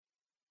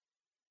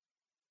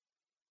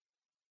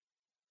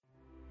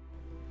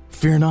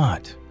Fear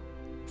not,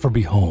 for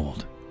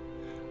behold,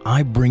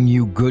 I bring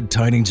you good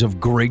tidings of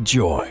great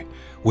joy,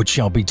 which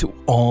shall be to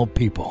all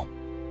people.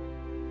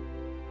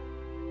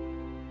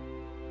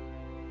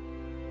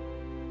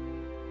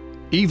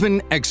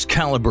 Even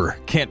Excalibur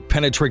can't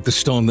penetrate the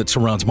stone that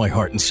surrounds my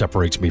heart and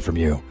separates me from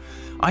you.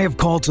 I have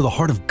called to the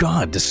heart of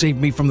God to save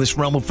me from this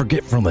realm of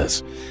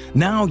forgetfulness.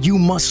 Now you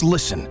must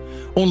listen.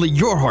 Only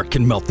your heart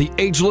can melt the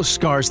ageless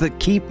scars that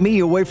keep me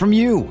away from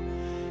you.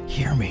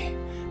 Hear me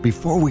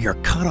before we are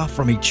cut off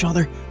from each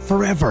other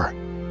forever.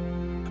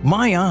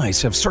 My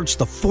eyes have searched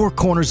the four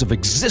corners of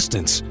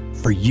existence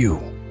for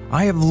you.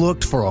 I have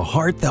looked for a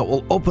heart that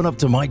will open up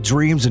to my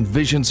dreams and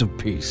visions of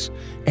peace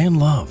and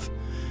love.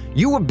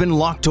 You have been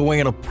locked away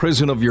in a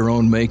prison of your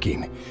own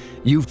making.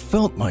 You've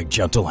felt my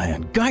gentle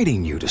hand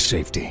guiding you to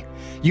safety.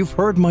 You've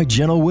heard my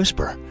gentle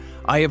whisper.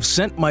 I have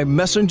sent my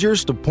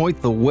messengers to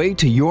point the way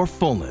to your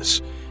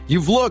fullness.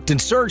 You've looked and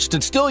searched,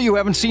 and still you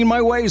haven't seen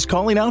my ways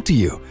calling out to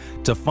you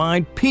to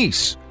find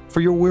peace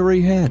for your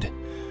weary head.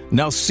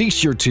 Now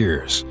cease your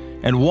tears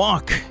and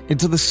walk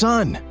into the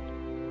sun.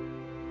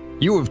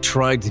 You have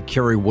tried to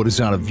carry what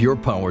is out of your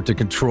power to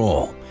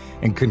control,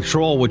 and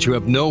control what you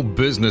have no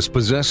business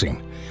possessing.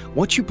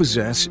 What you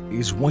possess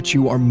is what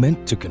you are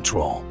meant to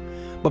control.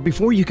 But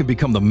before you can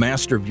become the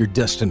master of your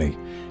destiny,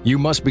 you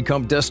must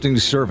become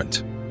destiny's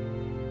servant.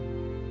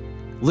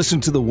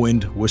 Listen to the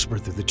wind whisper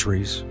through the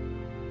trees.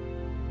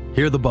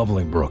 Hear the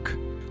bubbling brook.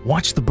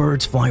 Watch the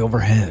birds fly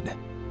overhead.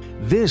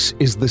 This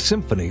is the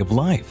symphony of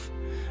life.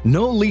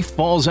 No leaf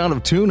falls out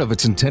of tune of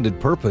its intended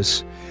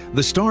purpose.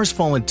 The stars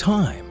fall in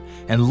time,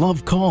 and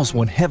love calls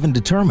when heaven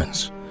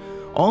determines.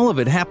 All of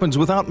it happens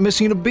without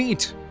missing a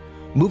beat,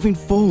 moving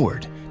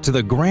forward to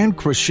the grand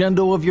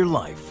crescendo of your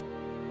life.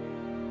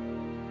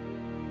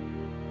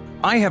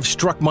 I have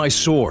struck my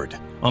sword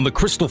on the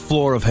crystal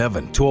floor of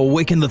heaven to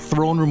awaken the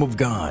throne room of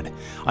God.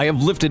 I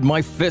have lifted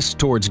my fist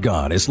towards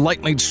God as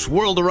lightning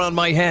swirled around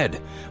my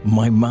head.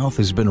 My mouth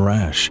has been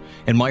rash,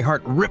 and my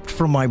heart ripped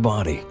from my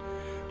body.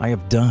 I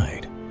have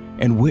died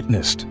and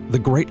witnessed the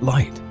great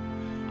light.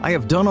 I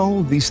have done all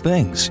of these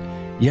things,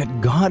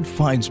 yet God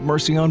finds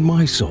mercy on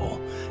my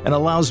soul and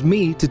allows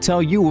me to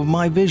tell you of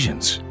my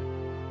visions.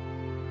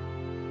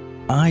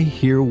 I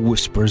hear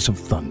whispers of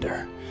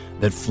thunder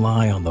that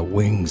fly on the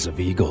wings of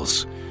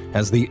eagles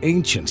as the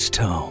ancients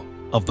tell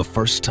of the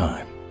first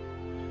time.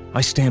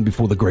 I stand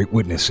before the great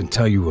witness and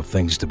tell you of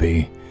things to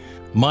be.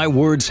 My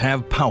words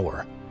have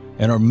power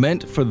and are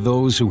meant for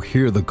those who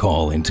hear the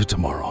call into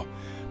tomorrow.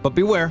 But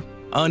beware,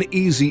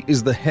 uneasy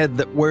is the head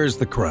that wears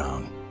the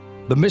crown.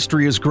 The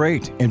mystery is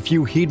great, and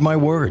few heed my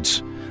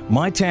words.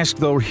 My task,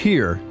 though,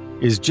 here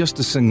is just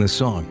to sing this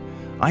song.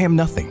 I am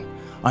nothing.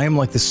 I am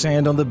like the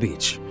sand on the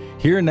beach,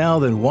 here now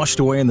then washed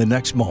away in the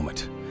next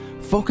moment.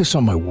 Focus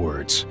on my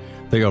words.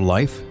 They are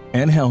life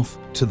and health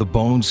to the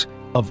bones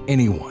of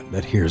anyone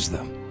that hears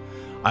them.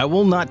 I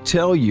will not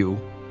tell you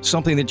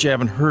something that you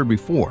haven't heard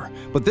before,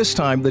 but this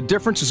time the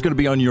difference is going to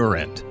be on your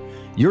end.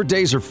 Your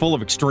days are full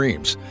of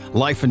extremes,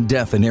 life and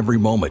death in every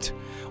moment.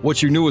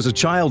 What you knew as a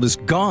child is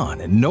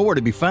gone and nowhere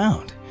to be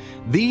found.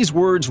 These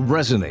words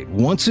resonate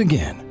once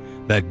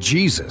again that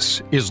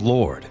Jesus is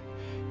Lord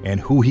and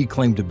who he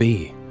claimed to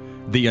be,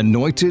 the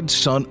anointed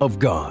Son of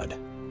God,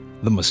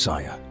 the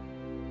Messiah.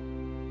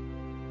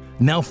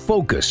 Now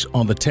focus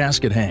on the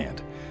task at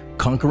hand,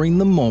 conquering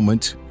the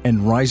moment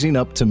and rising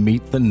up to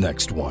meet the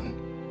next one.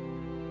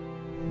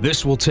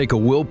 This will take a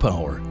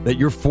willpower that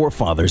your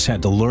forefathers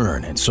had to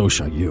learn, and so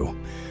shall you.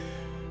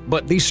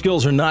 But these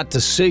skills are not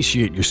to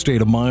satiate your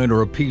state of mind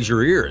or appease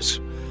your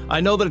ears. I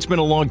know that it's been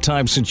a long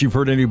time since you've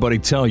heard anybody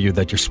tell you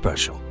that you're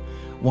special,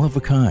 one of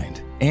a kind,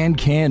 and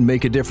can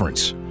make a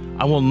difference.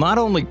 I will not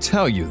only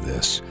tell you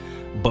this,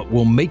 but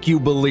will make you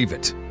believe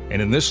it.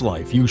 And in this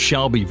life, you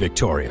shall be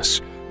victorious,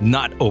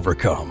 not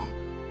overcome.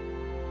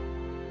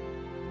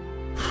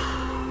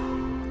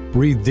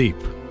 Breathe deep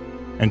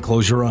and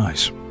close your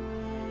eyes.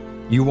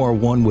 You are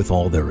one with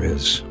all there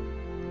is.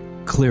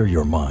 Clear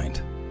your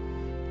mind.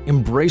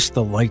 Embrace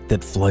the light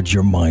that floods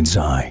your mind's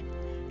eye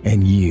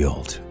and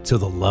yield to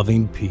the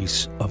loving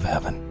peace of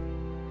heaven.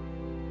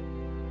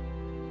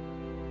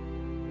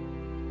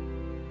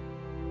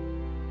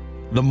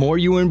 The more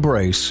you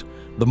embrace,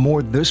 the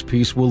more this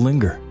peace will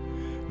linger.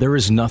 There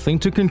is nothing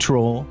to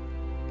control,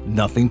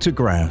 nothing to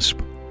grasp,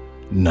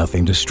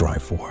 nothing to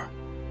strive for,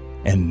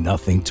 and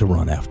nothing to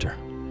run after.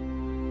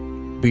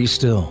 Be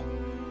still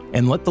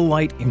and let the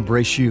light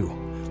embrace you.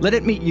 Let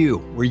it meet you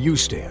where you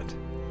stand.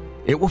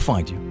 It will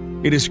find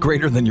you. It is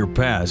greater than your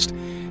past.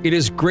 It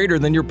is greater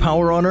than your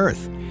power on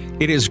earth.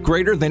 It is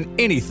greater than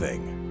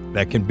anything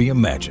that can be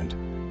imagined.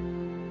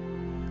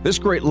 This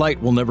great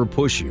light will never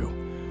push you.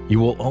 You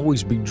will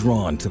always be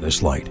drawn to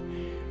this light.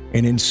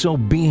 And in so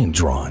being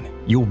drawn,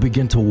 you will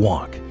begin to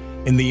walk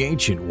in the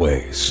ancient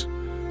ways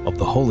of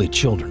the holy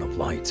children of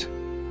light.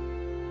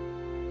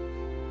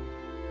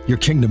 Your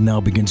kingdom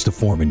now begins to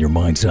form in your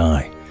mind's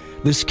eye.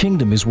 This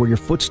kingdom is where your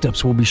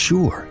footsteps will be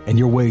sure and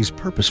your ways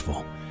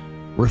purposeful.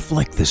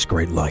 Reflect this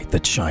great light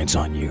that shines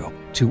on you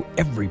to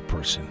every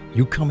person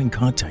you come in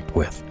contact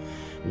with.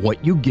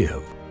 What you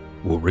give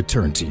will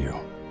return to you.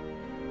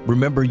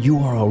 Remember, you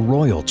are a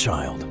royal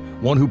child,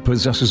 one who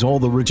possesses all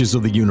the riches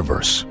of the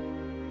universe.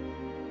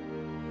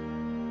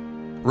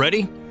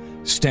 Ready?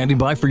 Standing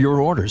by for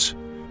your orders.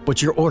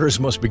 But your orders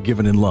must be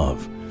given in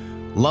love.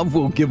 Love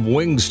will give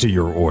wings to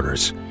your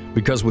orders,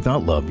 because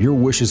without love, your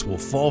wishes will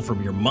fall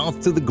from your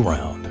mouth to the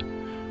ground.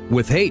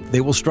 With hate,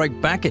 they will strike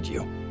back at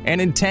you and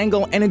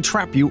entangle and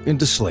entrap you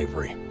into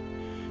slavery.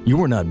 You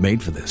were not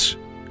made for this.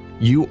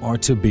 You are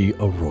to be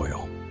a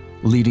royal,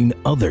 leading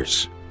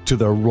others to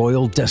their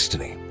royal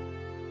destiny.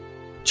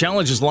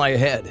 Challenges lie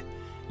ahead.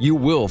 You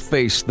will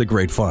face the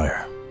great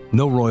fire.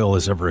 No royal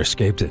has ever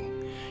escaped it.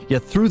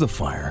 Yet through the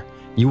fire,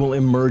 you will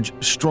emerge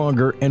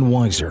stronger and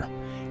wiser,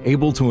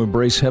 able to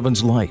embrace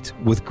heaven's light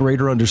with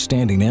greater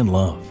understanding and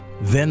love.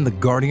 Then the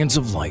guardians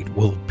of light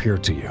will appear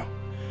to you.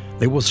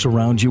 They will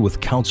surround you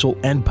with counsel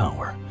and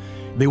power.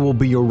 They will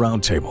be your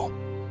round table.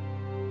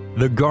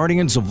 The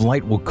guardians of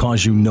light will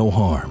cause you no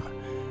harm.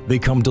 They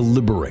come to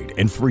liberate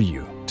and free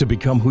you to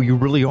become who you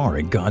really are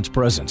in God's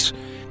presence.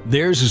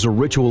 Theirs is a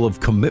ritual of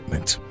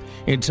commitment.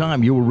 In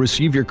time, you will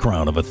receive your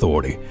crown of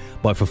authority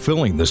by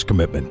fulfilling this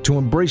commitment to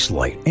embrace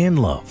light and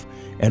love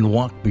and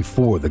walk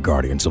before the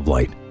guardians of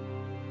light.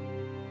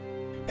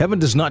 Heaven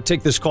does not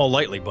take this call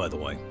lightly, by the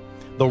way.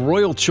 The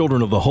royal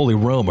children of the Holy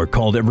Realm are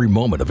called every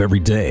moment of every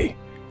day,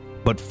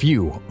 but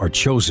few are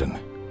chosen,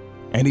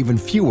 and even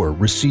fewer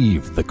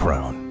receive the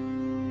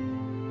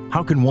crown.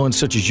 How can one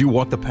such as you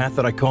walk the path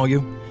that I call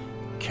you?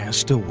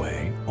 Cast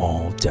away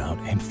all doubt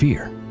and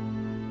fear.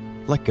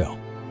 Let go.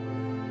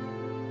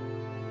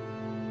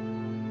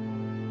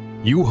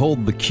 You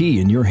hold the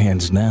key in your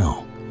hands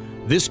now.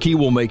 This key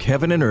will make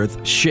heaven and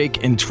earth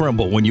shake and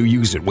tremble when you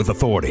use it with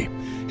authority.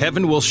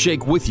 Heaven will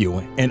shake with you,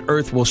 and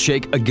earth will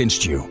shake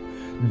against you.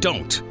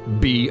 Don't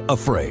be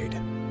afraid.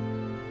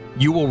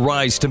 You will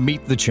rise to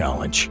meet the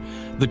challenge.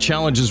 The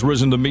challenge has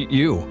risen to meet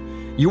you.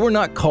 You were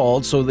not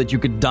called so that you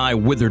could die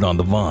withered on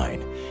the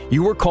vine.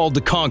 You were called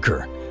to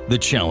conquer the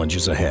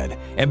challenges ahead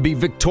and be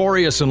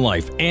victorious in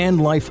life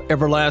and life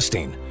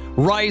everlasting.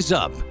 Rise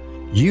up.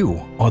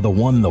 You are the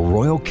one the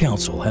Royal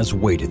Council has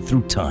waited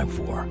through time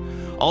for.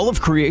 All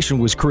of creation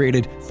was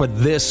created for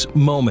this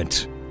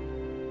moment,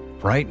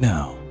 right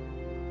now.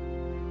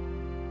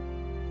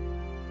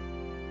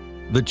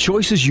 The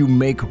choices you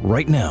make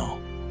right now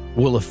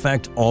will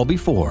affect all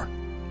before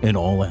and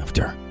all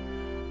after.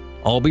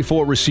 All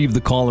before received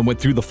the call and went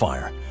through the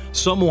fire.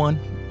 Some won,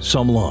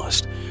 some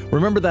lost.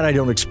 Remember that I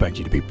don't expect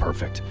you to be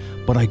perfect,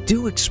 but I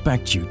do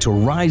expect you to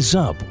rise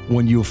up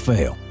when you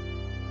fail.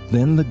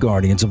 Then the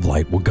guardians of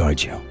light will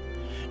guide you.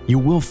 You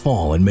will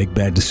fall and make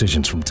bad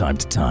decisions from time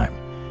to time.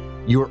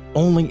 You're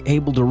only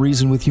able to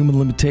reason with human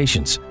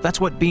limitations. That's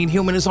what being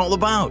human is all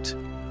about.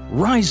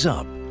 Rise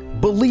up.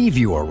 Believe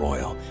you are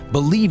royal.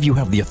 Believe you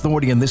have the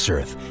authority in this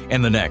earth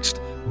and the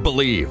next.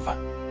 Believe.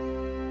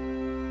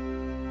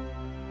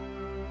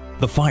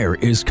 The fire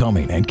is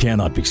coming and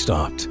cannot be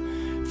stopped.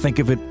 Think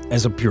of it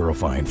as a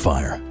purifying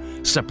fire,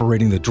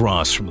 separating the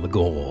dross from the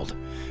gold.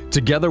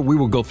 Together we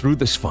will go through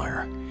this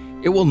fire.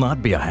 It will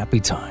not be a happy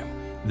time.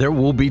 There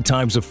will be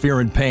times of fear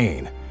and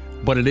pain,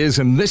 but it is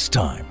in this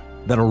time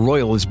that a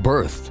royal is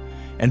birthed,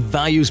 and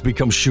values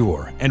become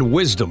sure, and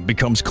wisdom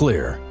becomes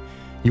clear.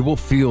 You will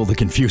feel the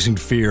confusing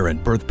fear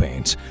and birth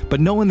pains, but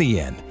know in the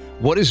end,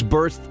 what is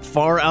birthed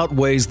far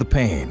outweighs the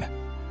pain.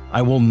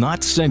 I will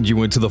not send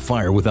you into the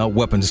fire without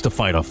weapons to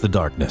fight off the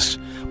darkness,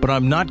 but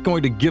I'm not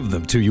going to give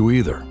them to you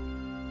either.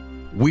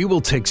 We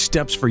will take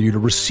steps for you to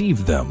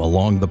receive them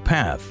along the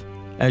path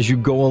as you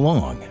go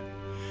along.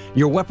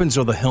 Your weapons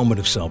are the helmet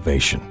of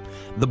salvation,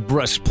 the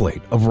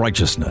breastplate of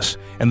righteousness,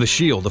 and the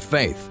shield of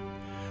faith.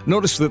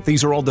 Notice that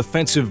these are all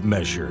defensive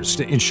measures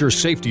to ensure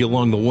safety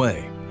along the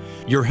way.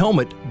 Your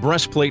helmet,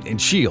 breastplate,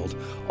 and shield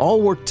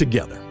all work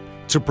together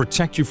to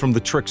protect you from the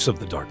tricks of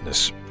the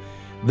darkness.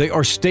 They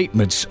are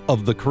statements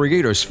of the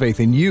Creator's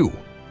faith in you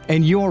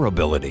and your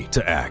ability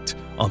to act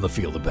on the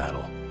field of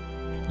battle.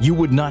 You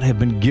would not have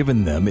been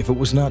given them if it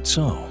was not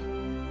so.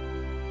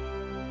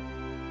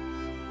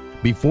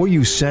 Before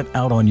you set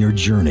out on your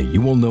journey,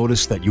 you will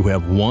notice that you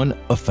have one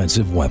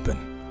offensive weapon,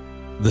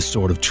 the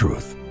sword of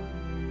truth,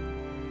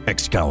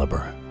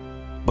 Excalibur.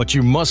 But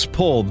you must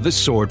pull this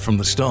sword from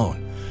the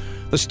stone.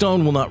 The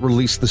stone will not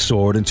release the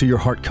sword until your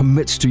heart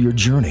commits to your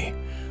journey.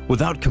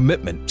 Without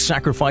commitment,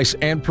 sacrifice,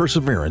 and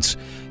perseverance,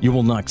 you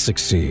will not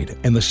succeed,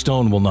 and the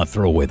stone will not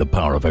throw away the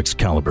power of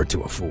Excalibur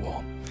to a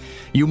fool.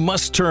 You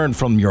must turn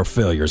from your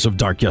failures of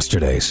dark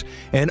yesterdays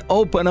and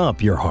open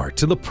up your heart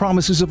to the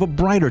promises of a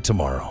brighter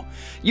tomorrow.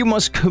 You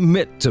must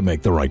commit to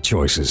make the right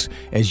choices,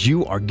 as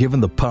you are given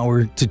the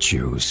power to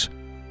choose.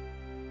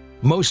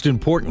 Most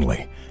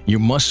importantly, you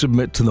must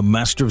submit to the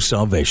Master of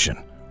Salvation,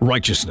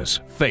 righteousness,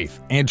 faith,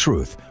 and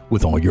truth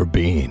with all your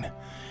being.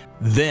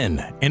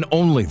 Then, and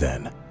only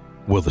then,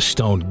 will the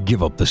stone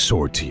give up the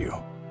sword to you.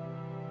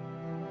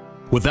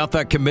 Without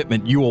that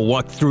commitment, you will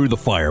walk through the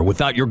fire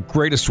without your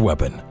greatest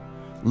weapon.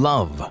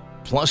 Love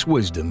plus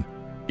wisdom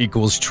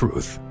equals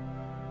truth.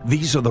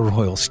 These are the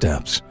royal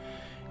steps.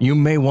 You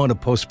may want to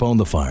postpone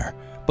the fire,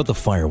 but the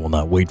fire will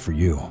not wait for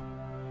you.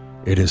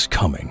 It is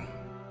coming.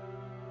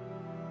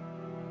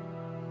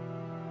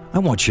 I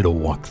want you to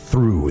walk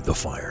through the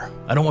fire.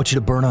 I don't want you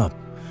to burn up.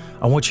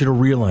 I want you to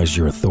realize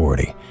your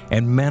authority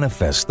and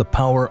manifest the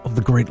power of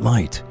the great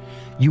light.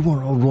 You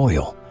are a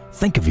royal.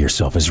 Think of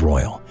yourself as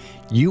royal.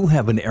 You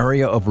have an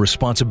area of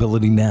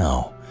responsibility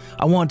now.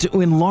 I want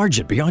to enlarge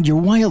it beyond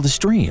your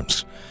wildest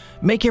dreams.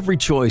 Make every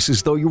choice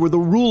as though you were the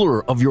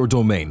ruler of your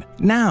domain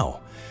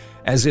now,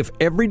 as if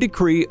every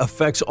decree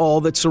affects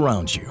all that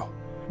surrounds you.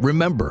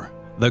 Remember,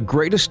 the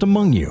greatest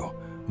among you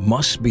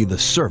must be the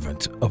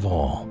servant of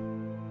all.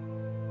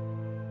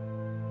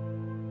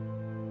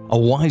 A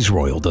wise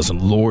royal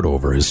doesn't lord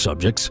over his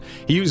subjects.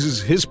 He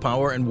uses his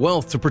power and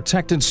wealth to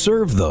protect and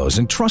serve those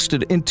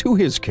entrusted into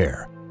his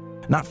care,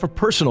 not for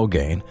personal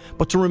gain,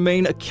 but to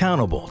remain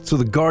accountable to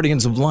the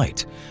guardians of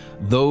light,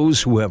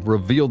 those who have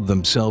revealed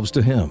themselves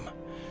to him.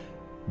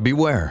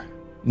 Beware,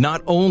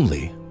 not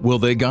only will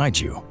they guide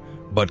you,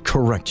 but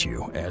correct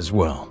you as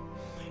well,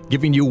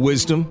 giving you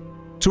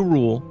wisdom to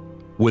rule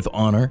with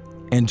honor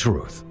and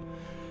truth.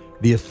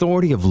 The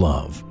authority of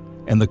love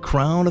and the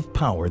crown of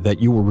power that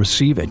you will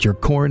receive at your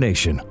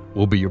coronation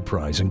will be your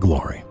prize and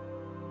glory.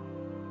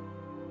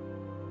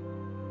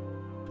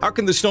 How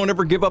can the stone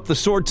ever give up the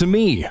sword to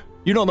me?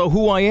 You don't know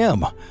who I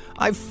am.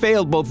 I've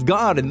failed both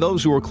God and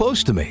those who are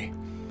close to me.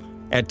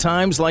 At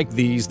times like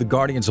these, the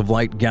guardians of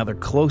light gather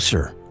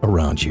closer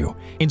around you,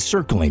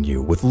 encircling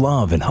you with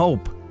love and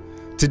hope.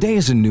 Today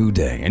is a new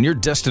day, and your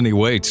destiny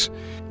waits.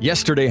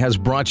 Yesterday has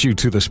brought you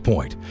to this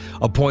point,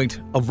 a point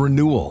of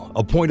renewal,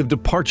 a point of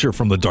departure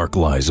from the dark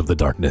lies of the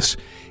darkness.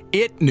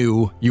 It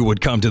knew you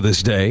would come to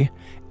this day.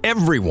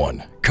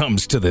 Everyone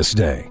comes to this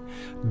day.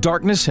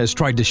 Darkness has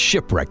tried to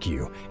shipwreck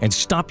you and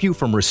stop you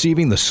from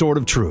receiving the sword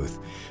of truth,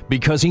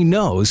 because he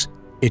knows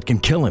it can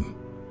kill him.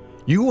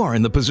 You are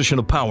in the position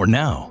of power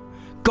now.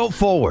 Go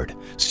forward.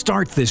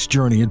 Start this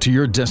journey into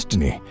your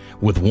destiny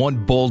with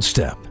one bold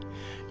step.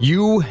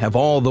 You have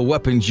all the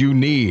weapons you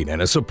need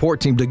and a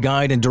support team to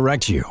guide and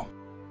direct you.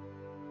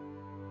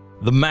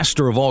 The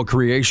master of all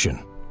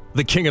creation,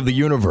 the king of the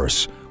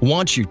universe,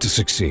 wants you to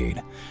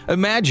succeed.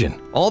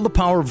 Imagine all the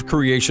power of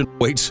creation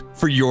waits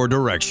for your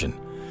direction.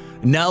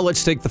 Now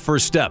let's take the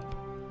first step.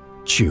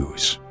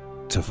 Choose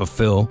to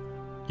fulfill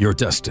your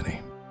destiny.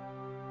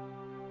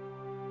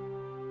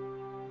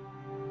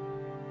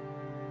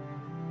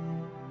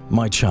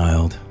 My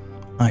child,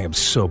 I am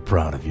so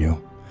proud of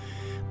you.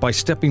 By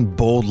stepping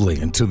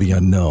boldly into the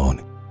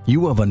unknown,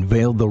 you have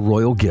unveiled the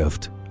royal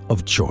gift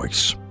of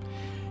choice.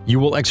 You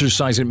will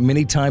exercise it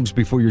many times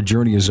before your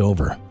journey is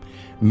over.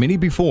 Many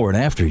before and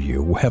after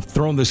you have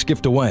thrown this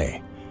gift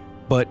away.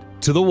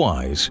 But to the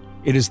wise,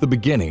 it is the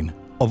beginning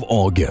of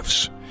all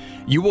gifts.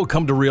 You will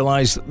come to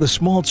realize that the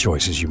small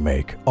choices you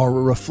make are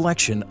a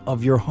reflection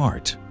of your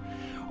heart.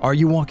 Are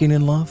you walking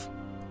in love?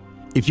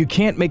 If you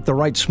can't make the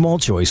right small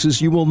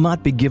choices, you will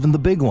not be given the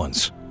big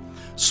ones.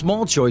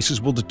 Small choices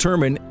will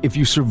determine if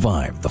you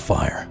survive the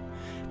fire.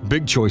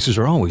 Big choices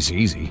are always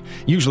easy.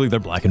 Usually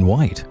they're black and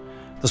white.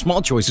 The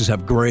small choices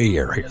have gray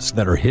areas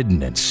that are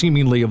hidden and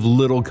seemingly of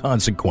little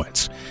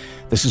consequence.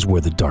 This is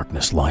where the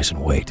darkness lies in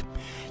wait.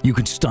 You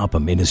can stop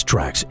him in his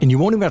tracks, and you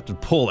won't even have to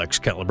pull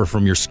Excalibur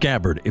from your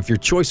scabbard if your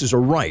choices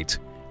are right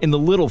in the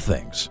little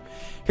things.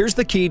 Here's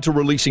the key to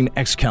releasing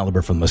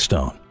Excalibur from the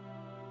stone.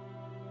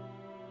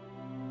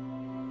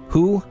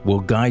 Who will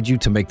guide you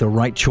to make the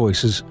right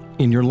choices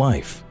in your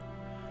life?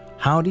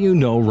 How do you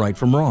know right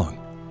from wrong?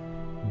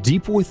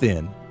 Deep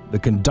within, the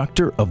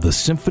conductor of the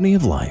symphony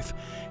of life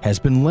has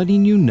been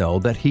letting you know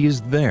that he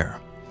is there.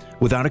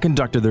 Without a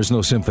conductor, there's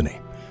no symphony.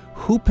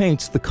 Who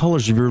paints the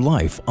colors of your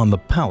life on the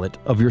palette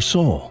of your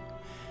soul?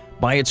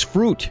 By its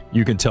fruit,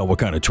 you can tell what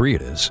kind of tree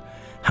it is.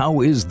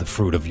 How is the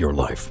fruit of your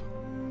life?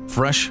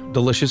 Fresh,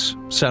 delicious,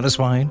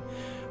 satisfying,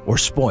 or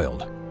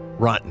spoiled,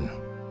 rotten?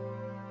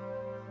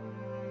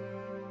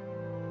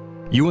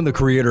 You and the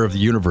Creator of the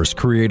universe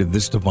created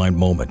this divine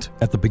moment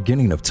at the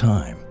beginning of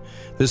time.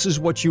 This is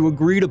what you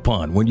agreed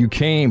upon when you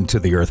came to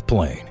the earth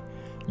plane.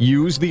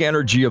 Use the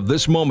energy of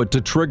this moment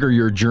to trigger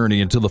your journey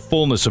into the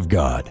fullness of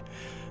God.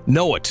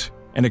 Know it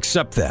and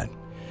accept that.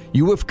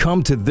 You have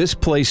come to this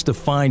place to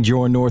find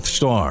your North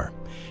Star.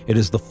 It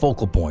is the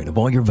focal point of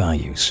all your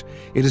values.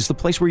 It is the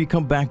place where you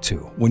come back to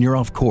when you're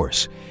off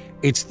course.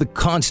 It's the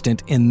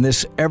constant in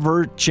this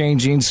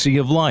ever-changing sea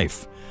of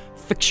life.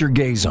 Fix your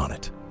gaze on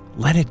it.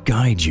 Let it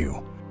guide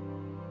you.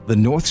 The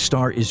North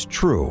Star is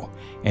true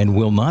and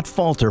will not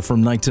falter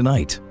from night to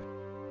night.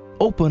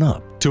 Open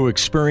up to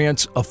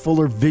experience a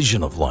fuller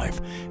vision of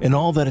life and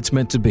all that it's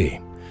meant to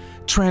be.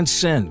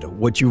 Transcend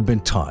what you've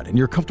been taught and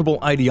your comfortable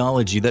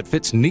ideology that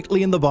fits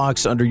neatly in the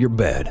box under your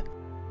bed.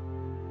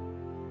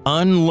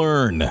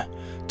 Unlearn.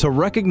 To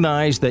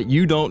recognize that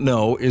you don't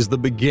know is the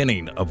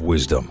beginning of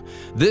wisdom.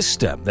 This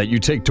step that you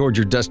take toward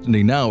your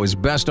destiny now is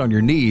best on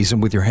your knees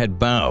and with your head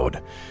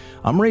bowed.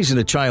 I'm raising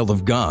a child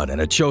of God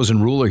and a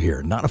chosen ruler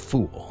here, not a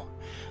fool.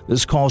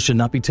 This call should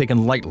not be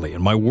taken lightly,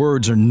 and my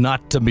words are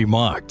not to be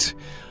mocked.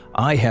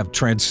 I have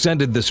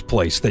transcended this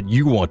place that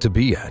you want to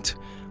be at.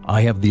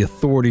 I have the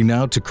authority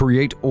now to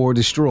create or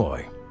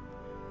destroy.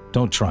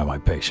 Don't try my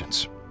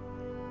patience.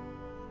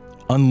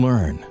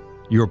 Unlearn.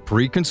 your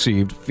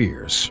preconceived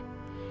fears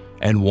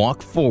and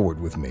walk forward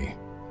with me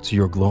to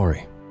your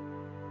glory.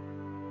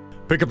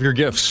 Pick up your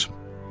gifts.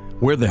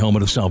 Wear the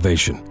helmet of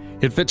salvation.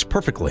 It fits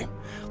perfectly.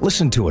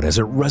 Listen to it as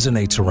it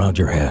resonates around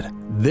your head.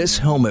 This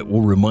helmet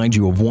will remind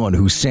you of one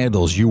whose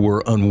sandals you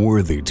were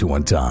unworthy to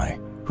untie,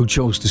 who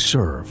chose to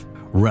serve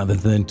rather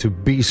than to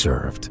be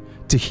served,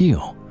 to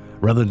heal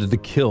rather than to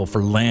kill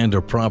for land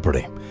or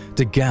property,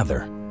 to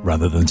gather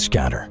rather than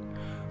scatter.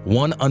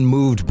 One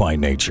unmoved by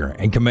nature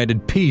and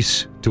commanded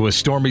peace to a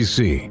stormy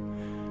sea.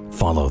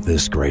 Follow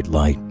this great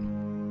light.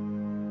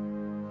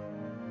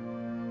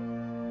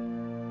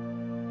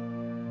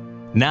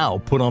 Now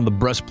put on the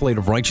breastplate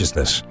of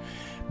righteousness.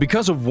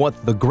 Because of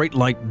what the great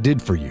light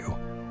did for you,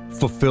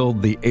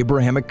 fulfilled the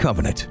Abrahamic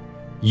covenant,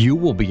 you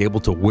will be able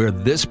to wear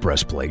this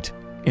breastplate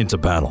into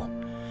battle.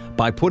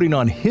 By putting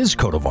on his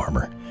coat of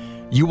armor,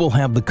 you will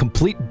have the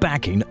complete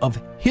backing of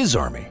his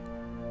army.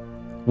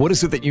 What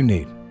is it that you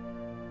need?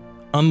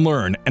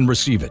 Unlearn and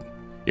receive it.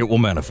 It will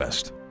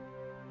manifest.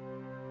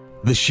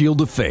 The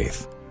shield of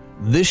faith.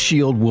 This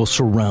shield will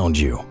surround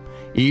you,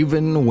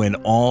 even when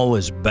all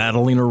is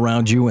battling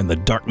around you and the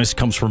darkness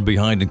comes from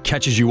behind and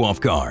catches you off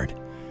guard.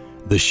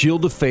 The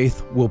shield of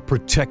faith will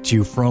protect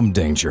you from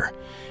danger.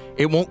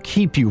 It won't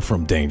keep you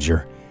from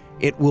danger.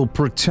 It will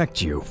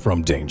protect you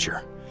from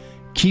danger.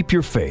 Keep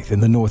your faith in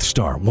the North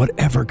Star,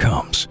 whatever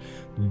comes.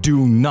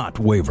 Do not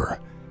waver.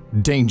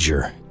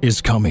 Danger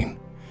is coming.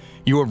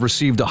 You have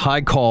received a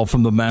high call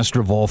from the Master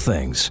of all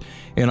things,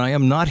 and I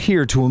am not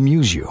here to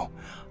amuse you.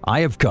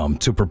 I have come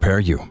to prepare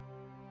you.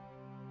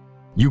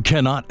 You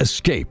cannot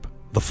escape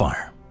the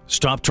fire.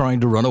 Stop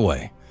trying to run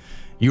away.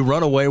 You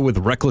run away with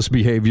reckless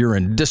behavior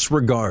and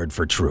disregard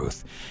for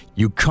truth.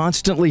 You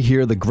constantly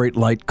hear the great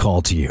light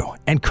call to you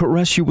and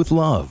caress you with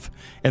love,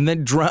 and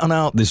then drown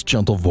out this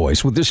gentle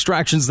voice with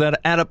distractions that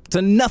add up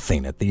to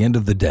nothing at the end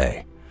of the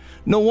day.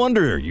 No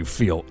wonder you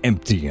feel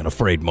empty and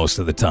afraid most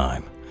of the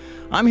time.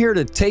 I'm here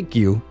to take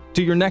you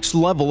to your next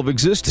level of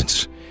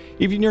existence.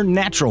 Even your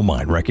natural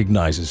mind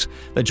recognizes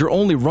that you're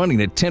only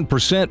running at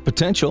 10%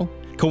 potential.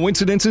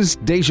 Coincidences,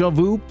 deja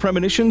vu,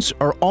 premonitions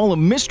are all a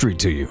mystery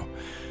to you.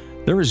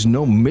 There is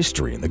no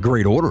mystery in the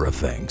great order of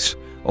things.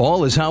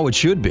 All is how it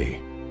should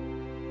be.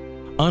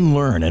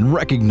 Unlearn and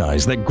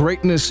recognize that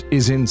greatness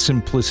is in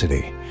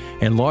simplicity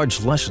and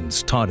large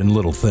lessons taught in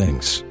little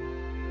things.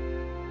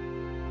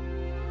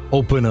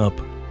 Open up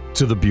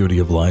to the beauty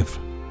of life.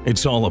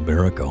 It's all a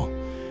miracle.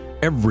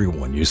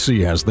 Everyone you see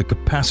has the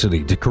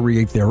capacity to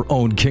create their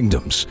own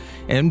kingdoms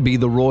and be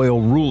the royal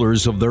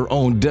rulers of their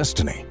own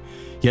destiny.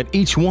 Yet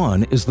each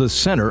one is the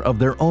center of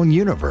their own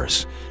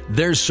universe,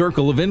 their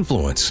circle of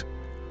influence.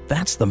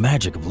 That's the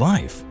magic of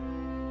life.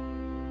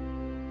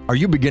 Are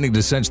you beginning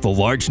to sense the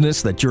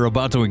largeness that you're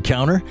about to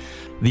encounter?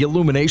 The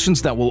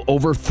illuminations that will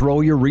overthrow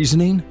your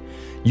reasoning?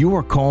 You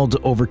are called to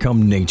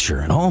overcome nature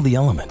and all the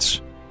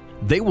elements.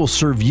 They will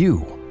serve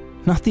you,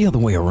 not the other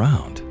way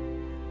around.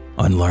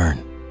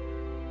 Unlearn.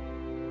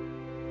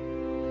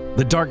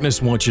 The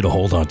darkness wants you to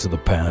hold on to the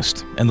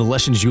past and the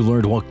lessons you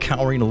learned while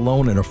cowering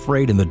alone and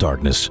afraid in the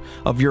darkness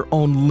of your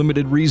own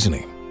limited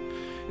reasoning.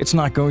 It's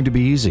not going to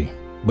be easy,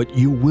 but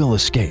you will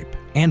escape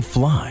and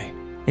fly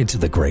into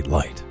the great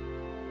light.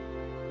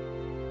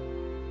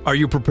 Are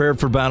you prepared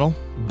for battle?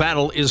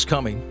 Battle is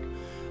coming.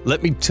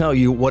 Let me tell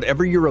you,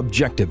 whatever your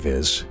objective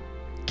is,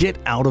 get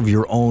out of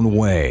your own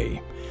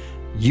way.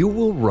 You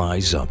will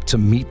rise up to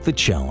meet the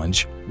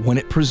challenge when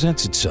it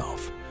presents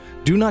itself.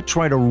 Do not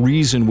try to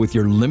reason with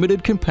your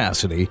limited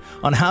capacity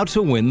on how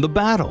to win the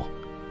battle.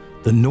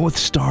 The North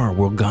Star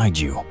will guide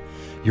you.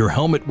 Your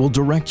helmet will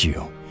direct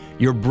you.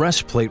 Your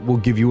breastplate will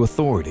give you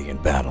authority in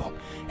battle,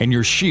 and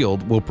your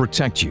shield will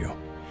protect you.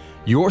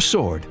 Your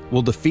sword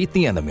will defeat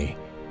the enemy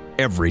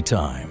every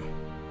time.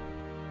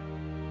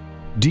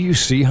 Do you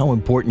see how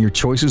important your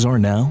choices are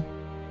now?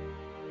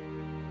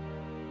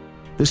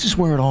 This is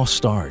where it all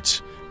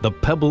starts, the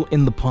pebble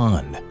in the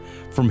pond.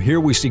 From here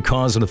we see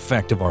cause and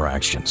effect of our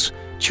actions.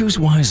 Choose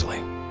wisely.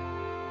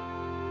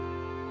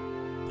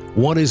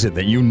 What is it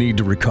that you need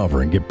to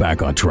recover and get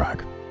back on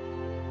track?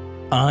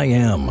 I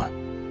am.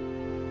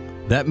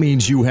 That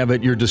means you have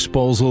at your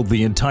disposal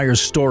the entire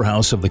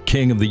storehouse of the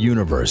King of the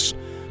universe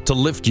to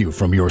lift you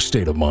from your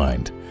state of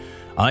mind.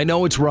 I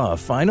know it's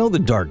rough. I know the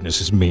darkness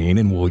is mean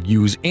and will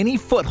use any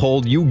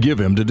foothold you give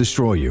him to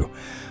destroy you.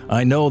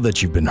 I know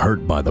that you've been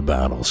hurt by the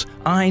battles.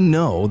 I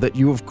know that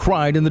you have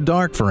cried in the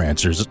dark for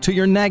answers to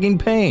your nagging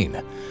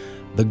pain.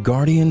 The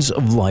guardians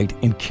of light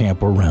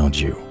encamp around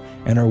you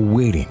and are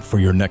waiting for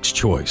your next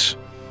choice.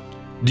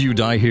 Do you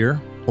die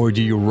here, or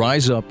do you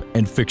rise up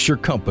and fix your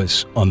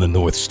compass on the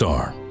North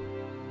Star?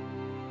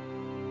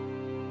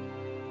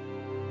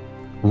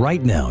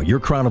 Right now, your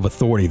crown of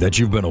authority that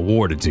you've been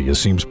awarded to you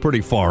seems pretty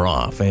far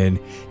off, and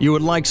you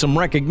would like some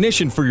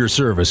recognition for your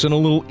service and a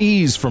little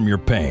ease from your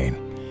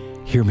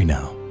pain. Hear me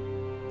now.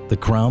 The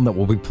crown that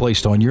will be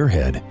placed on your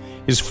head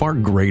is far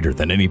greater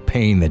than any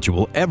pain that you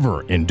will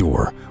ever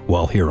endure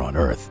while here on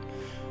earth.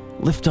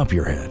 Lift up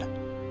your head.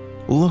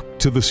 Look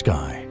to the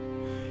sky.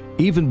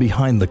 Even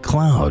behind the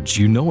clouds,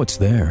 you know it's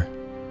there.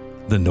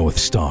 The North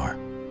Star.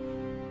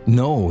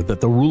 Know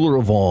that the ruler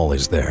of all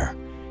is there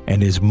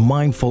and is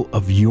mindful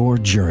of your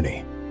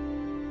journey.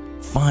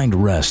 Find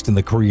rest in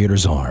the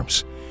Creator's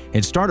arms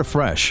and start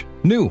afresh,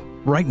 new,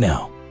 right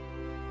now.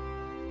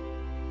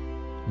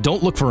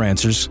 Don't look for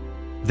answers.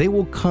 They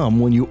will come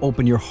when you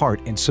open your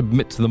heart and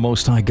submit to the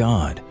Most High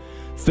God.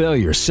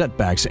 Failure,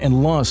 setbacks,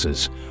 and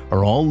losses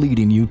are all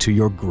leading you to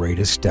your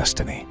greatest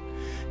destiny.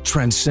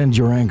 Transcend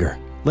your anger.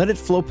 Let it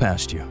flow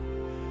past you.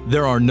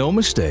 There are no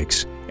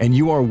mistakes, and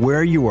you are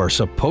where you are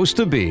supposed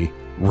to be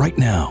right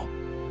now.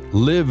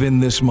 Live in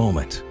this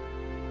moment.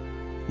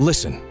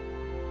 Listen.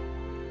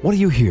 What do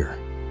you hear?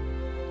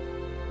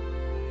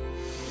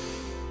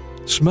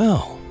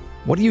 Smell.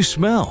 What do you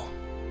smell?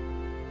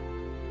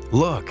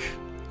 Look.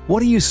 What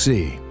do you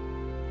see?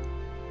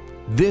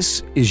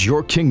 This is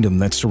your kingdom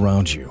that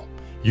surrounds you,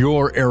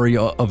 your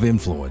area of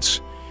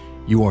influence.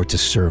 You are to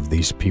serve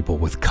these people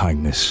with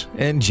kindness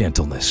and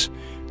gentleness,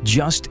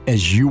 just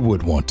as you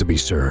would want to be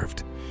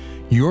served.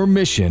 Your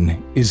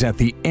mission is at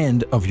the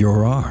end of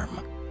your arm.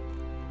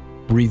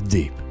 Breathe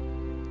deep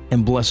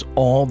and bless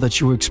all that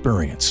you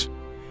experience.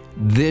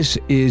 This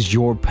is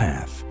your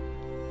path.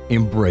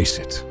 Embrace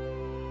it.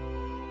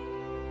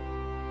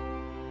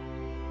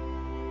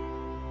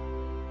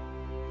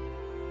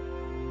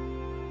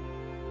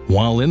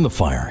 While in the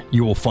fire,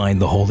 you will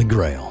find the Holy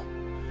Grail.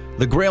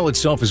 The Grail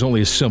itself is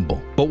only a symbol,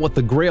 but what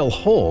the Grail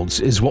holds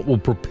is what will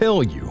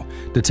propel you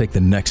to take the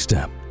next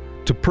step,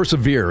 to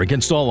persevere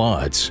against all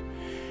odds.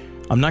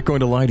 I'm not going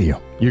to lie to you.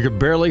 You could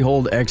barely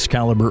hold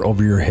Excalibur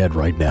over your head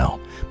right now,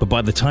 but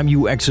by the time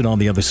you exit on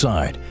the other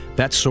side,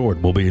 that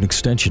sword will be an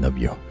extension of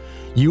you.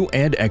 You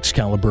and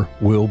Excalibur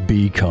will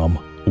become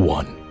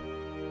one.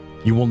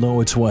 You will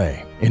know its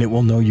way, and it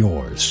will know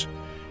yours.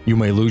 You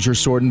may lose your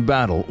sword in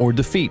battle or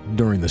defeat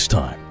during this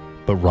time,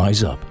 but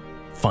rise up,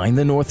 find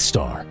the North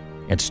Star,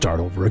 and start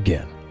over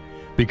again.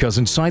 Because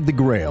inside the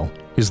Grail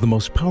is the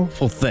most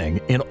powerful thing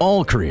in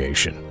all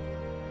creation: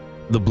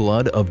 the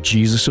blood of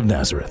Jesus of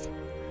Nazareth,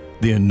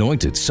 the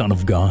anointed Son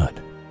of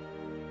God.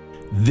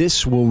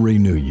 This will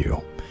renew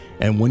you,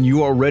 and when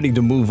you are ready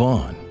to move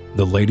on,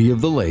 the Lady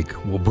of the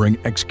Lake will bring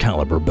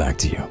Excalibur back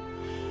to you.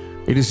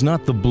 It is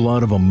not the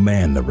blood of a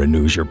man that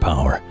renews your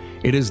power.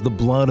 It is the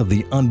blood of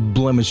the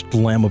unblemished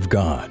Lamb of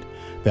God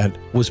that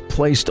was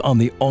placed on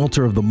the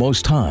altar of the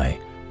Most High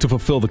to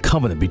fulfill the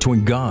covenant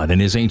between God and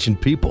His ancient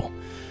people.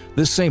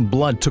 This same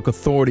blood took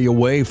authority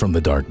away from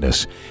the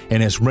darkness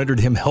and has rendered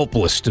him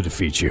helpless to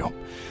defeat you.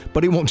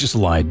 But He won't just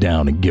lie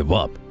down and give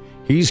up.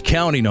 He's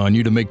counting on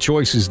you to make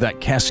choices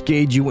that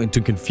cascade you into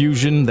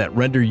confusion that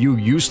render you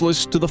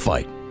useless to the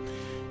fight.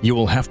 You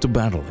will have to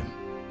battle Him,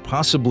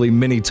 possibly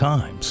many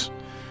times.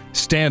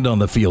 Stand on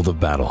the field of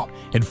battle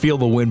and feel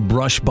the wind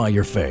brush by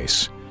your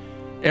face.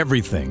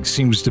 Everything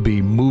seems to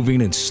be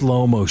moving in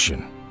slow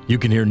motion. You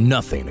can hear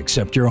nothing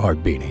except your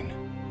heart beating.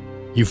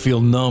 You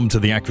feel numb to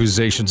the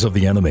accusations of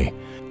the enemy.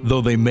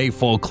 Though they may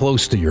fall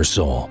close to your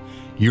soul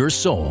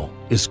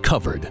is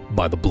covered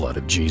by the blood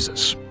of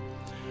Jesus.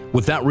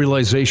 With that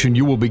realization,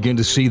 you will begin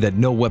to see that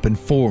no weapon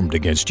formed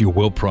against you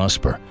will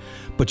prosper.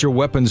 But your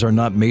weapons are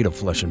not made of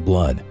flesh and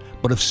blood,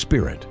 but of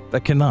spirit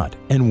that cannot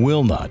and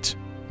will not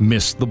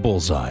miss the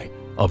bullseye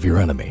of your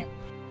enemy.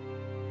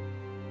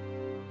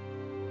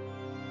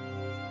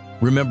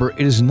 Remember,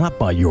 it is not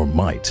by your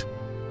might,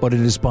 but it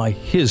is by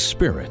His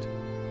Spirit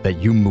that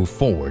you move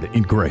forward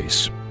in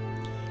grace.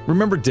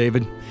 Remember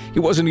David? He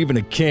wasn't even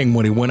a king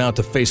when he went out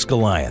to face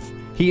Goliath.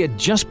 He had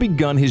just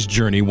begun his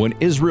journey when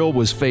Israel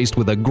was faced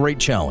with a great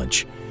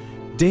challenge.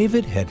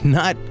 David had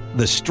not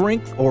the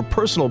strength or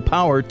personal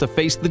power to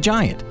face the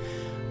giant,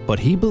 but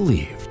he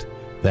believed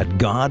that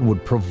God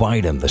would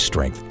provide him the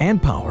strength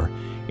and power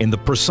in the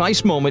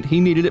precise moment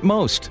he needed it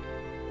most.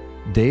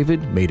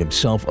 David made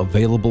himself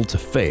available to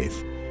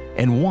faith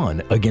and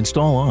won against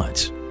all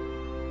odds.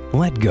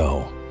 Let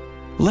go.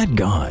 Let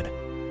God.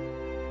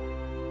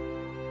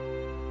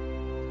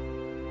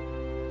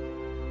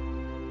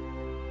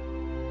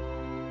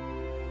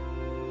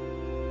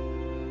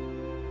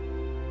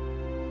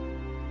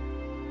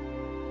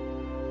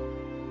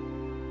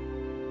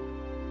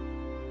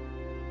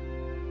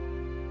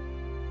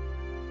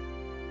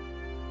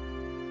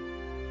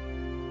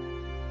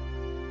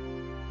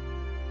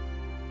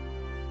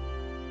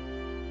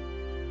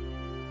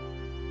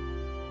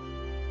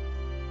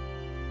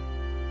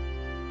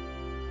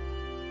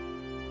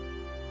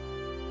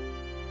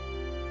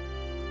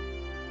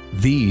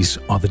 These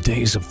are the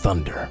days of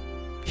thunder.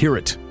 Hear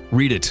it,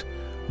 read it,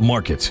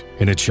 mark it,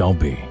 and it shall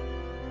be.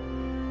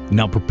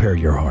 Now prepare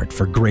your heart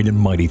for great and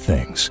mighty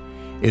things.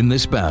 In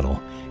this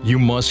battle, you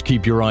must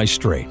keep your eyes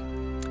straight.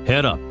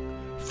 Head up,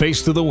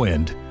 face to the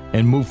wind,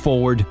 and move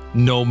forward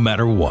no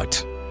matter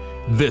what.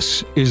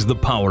 This is the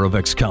power of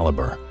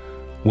Excalibur.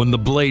 When the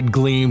blade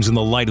gleams in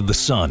the light of the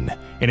sun,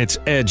 and its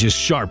edge is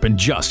sharp and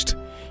just,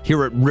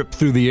 hear it rip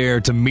through the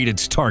air to meet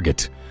its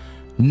target.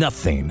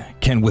 Nothing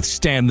can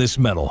withstand this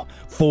metal,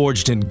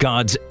 forged in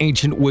God's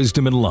ancient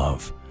wisdom and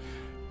love.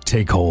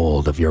 Take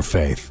hold of your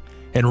faith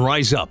and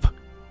rise up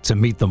to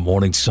meet the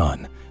morning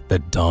sun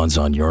that dawns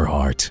on your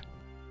heart.